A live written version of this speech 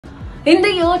In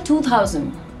the year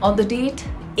 2000, on the date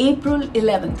April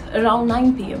 11th, around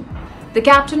 9 p.m., the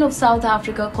captain of South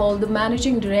Africa called the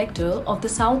managing director of the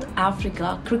South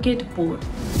Africa Cricket Board.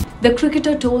 The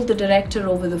cricketer told the director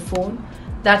over the phone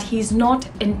that he is not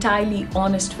entirely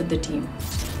honest with the team.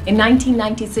 In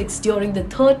 1996, during the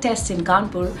third test in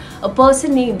Kanpur, a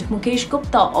person named Mukesh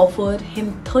Gupta offered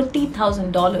him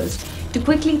 $30,000 to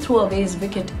quickly throw away his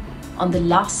wicket on the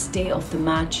last day of the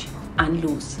match and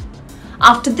lose.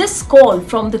 After this call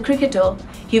from the cricketer,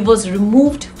 he was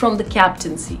removed from the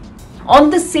captaincy.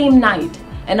 On the same night,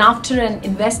 and after an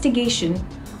investigation,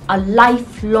 a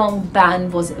lifelong ban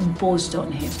was imposed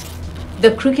on him.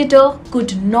 The cricketer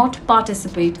could not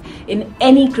participate in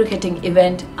any cricketing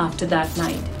event after that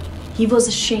night. He was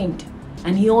ashamed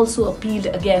and he also appealed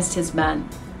against his ban,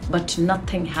 but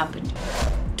nothing happened.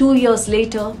 2 years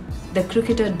later, the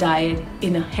cricketer died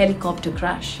in a helicopter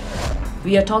crash.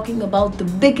 We are talking about the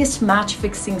biggest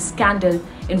match-fixing scandal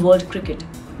in world cricket,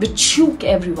 which shook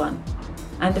everyone.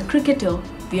 And the cricketer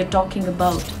we are talking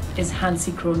about is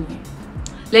Hansie Cronje.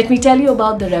 Let me tell you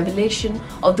about the revelation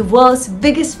of the world's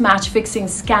biggest match-fixing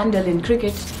scandal in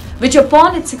cricket, which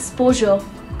upon its exposure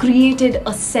created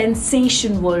a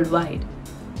sensation worldwide.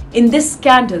 In this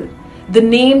scandal, the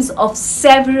names of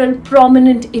several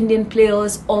prominent Indian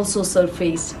players also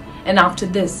surfaced, and after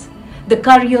this, the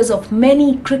careers of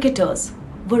many cricketers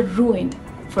were ruined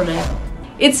forever.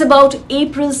 It's about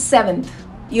April 7th,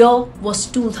 year was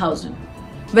 2000,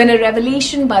 when a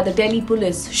revelation by the Delhi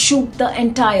police shook the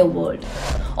entire world.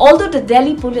 Although the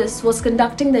Delhi police was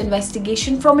conducting the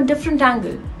investigation from a different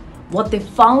angle, what they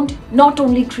found not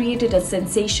only created a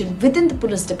sensation within the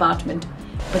police department,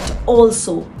 but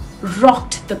also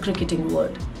rocked the cricketing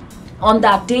world. On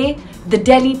that day, the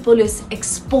Delhi police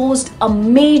exposed a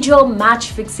major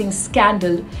match-fixing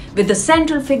scandal with the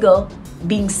central figure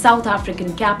being South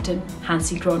African captain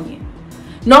Hansie Cronje.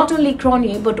 Not only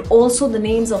Cronje, but also the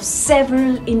names of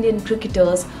several Indian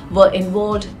cricketers were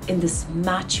involved in this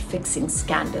match-fixing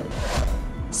scandal.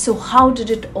 So how did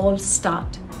it all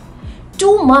start?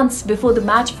 2 months before the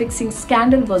match-fixing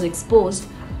scandal was exposed,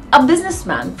 a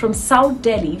businessman from South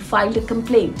Delhi filed a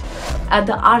complaint at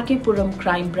the R.K. Puram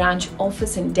Crime Branch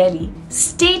office in Delhi,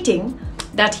 stating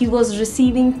that he was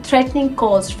receiving threatening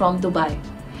calls from Dubai.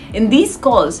 In these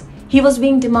calls, he was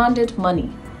being demanded money.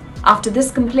 After this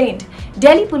complaint,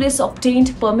 Delhi police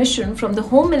obtained permission from the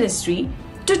Home Ministry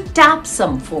to tap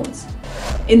some phones.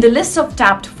 In the list of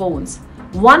tapped phones,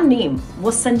 one name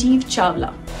was Sanjeev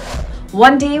Chawla.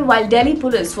 One day, while Delhi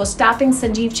police was tapping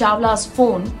Sanjeev Chawla's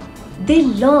phone, they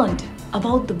learned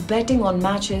about the betting on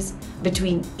matches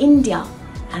between India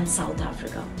and South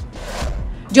Africa.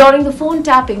 During the phone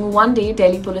tapping, one day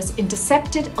Delhi police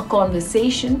intercepted a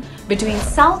conversation between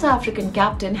South African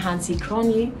captain Hansie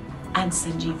Cronje and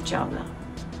Sanjeev Chawla.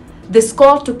 This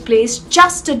call took place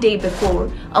just a day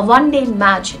before a one-day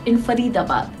match in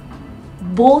Faridabad.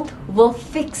 Both were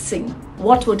fixing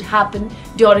what would happen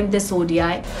during this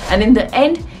ODI, and in the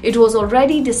end, it was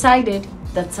already decided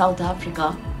that South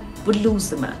Africa would lose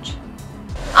the match.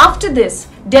 After this,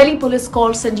 Delhi police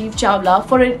called Sanjeev Chawla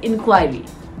for an inquiry.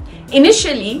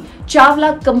 Initially,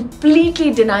 Chawla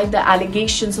completely denied the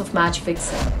allegations of match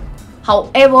fixing.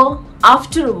 However,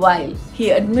 after a while,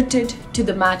 he admitted to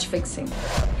the match fixing.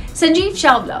 Sanjeev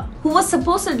Chawla, who was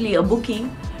supposedly a bookie,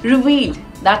 revealed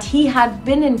that he had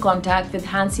been in contact with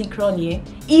Hansie Cronje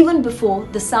even before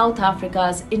the South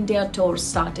Africa's India tour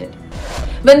started.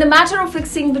 When the matter of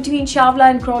fixing between Chawla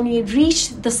and Cronje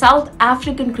reached the South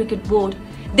African Cricket Board,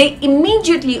 they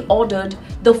immediately ordered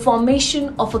the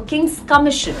formation of a King's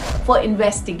Commission for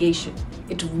investigation.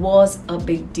 It was a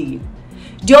big deal.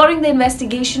 During the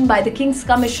investigation by the King's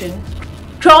Commission,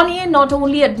 Cronje not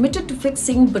only admitted to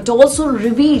fixing but also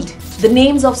revealed the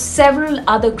names of several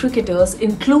other cricketers,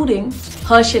 including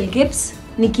Herschel Gibbs,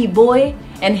 Nicky Boye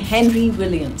and Henry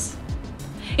Williams.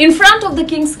 In front of the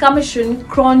King's Commission,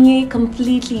 Cronje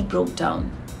completely broke down,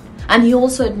 and he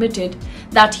also admitted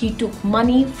that he took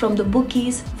money from the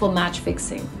bookies for match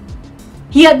fixing.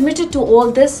 He admitted to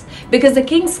all this because the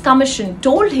King's Commission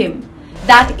told him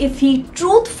that if he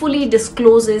truthfully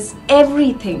discloses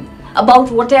everything about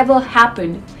whatever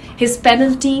happened, his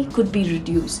penalty could be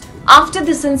reduced. After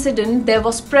this incident, there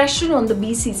was pressure on the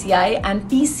BCCI and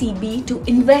PCB to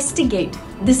investigate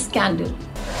this scandal.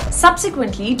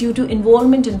 Subsequently, due to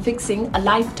involvement in fixing, a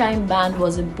lifetime ban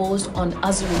was imposed on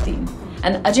Azharuddin,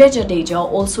 and Ajay Jadeja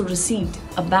also received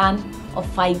a ban of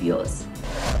 5 years.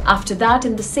 After that,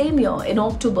 in the same year, in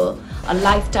October, a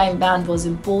lifetime ban was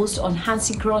imposed on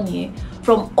Hansie Cronje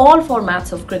from all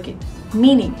formats of cricket,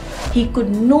 meaning he could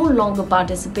no longer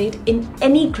participate in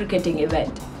any cricketing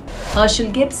event.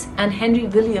 Herschel Gibbs and Henry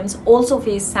Williams also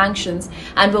faced sanctions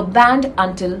and were banned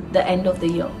until the end of the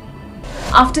year.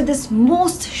 After this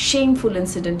most shameful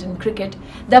incident in cricket,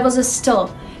 there was a stir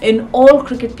in all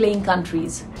cricket playing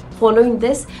countries. Following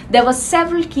this, there were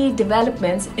several key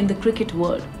developments in the cricket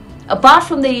world. Apart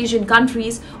from the Asian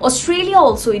countries, Australia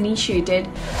also initiated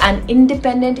an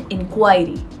independent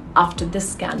inquiry after this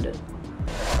scandal.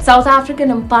 South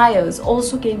African umpires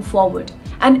also came forward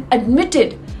and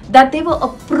admitted that they were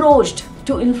approached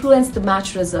to influence the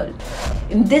match result.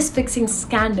 In this fixing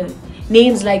scandal,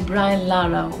 names like Brian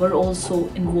Lara were also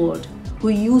involved, who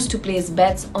used to place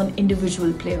bets on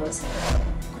individual players.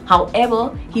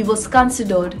 However, he was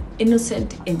considered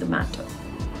innocent in the matter.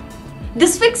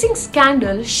 This fixing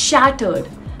scandal shattered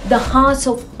the hearts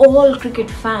of all cricket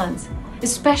fans,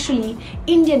 especially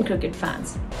Indian cricket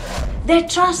fans. Their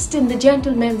trust in the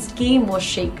gentleman's game was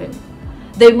shaken.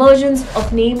 The emergence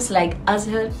of names like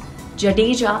Azhar,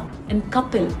 Jadeja and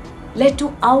Kapil led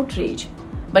to outrage,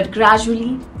 but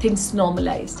gradually things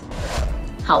normalized.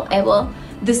 However,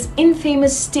 this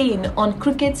infamous stain on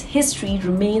cricket's history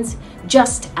remains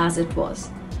just as it was.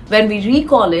 When we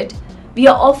recall it, we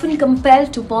are often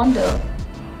compelled to ponder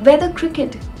whether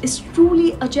cricket is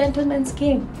truly a gentleman's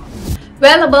game.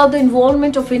 Well, about the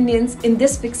involvement of Indians in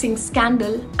this fixing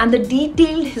scandal and the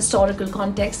detailed historical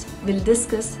context, we'll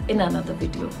discuss in another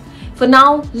video. For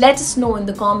now, let us know in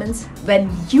the comments when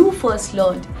you first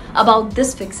learned about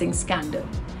this fixing scandal.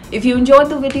 If you enjoyed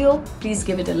the video, please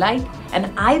give it a like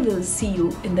and I will see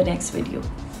you in the next video.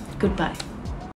 Goodbye.